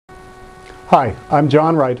Hi, I'm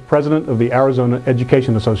John Wright, President of the Arizona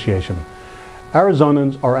Education Association.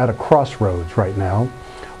 Arizonans are at a crossroads right now.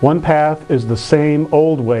 One path is the same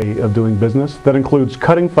old way of doing business that includes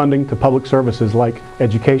cutting funding to public services like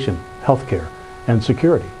education, healthcare, and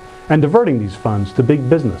security, and diverting these funds to big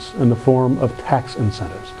business in the form of tax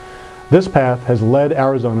incentives. This path has led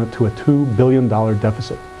Arizona to a $2 billion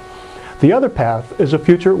deficit. The other path is a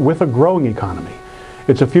future with a growing economy.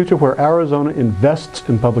 It's a future where Arizona invests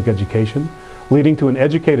in public education, leading to an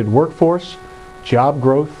educated workforce, job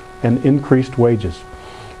growth, and increased wages.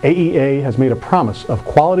 AEA has made a promise of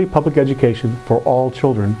quality public education for all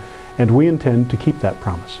children, and we intend to keep that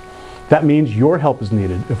promise. That means your help is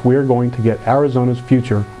needed if we are going to get Arizona's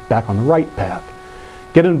future back on the right path.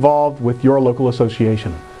 Get involved with your local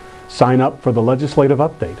association. Sign up for the legislative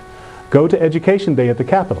update. Go to Education Day at the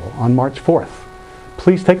Capitol on March 4th.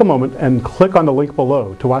 Please take a moment and click on the link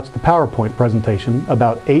below to watch the PowerPoint presentation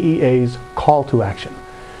about AEA's call to action.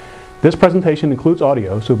 This presentation includes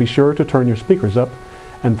audio, so be sure to turn your speakers up,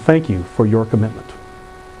 and thank you for your commitment.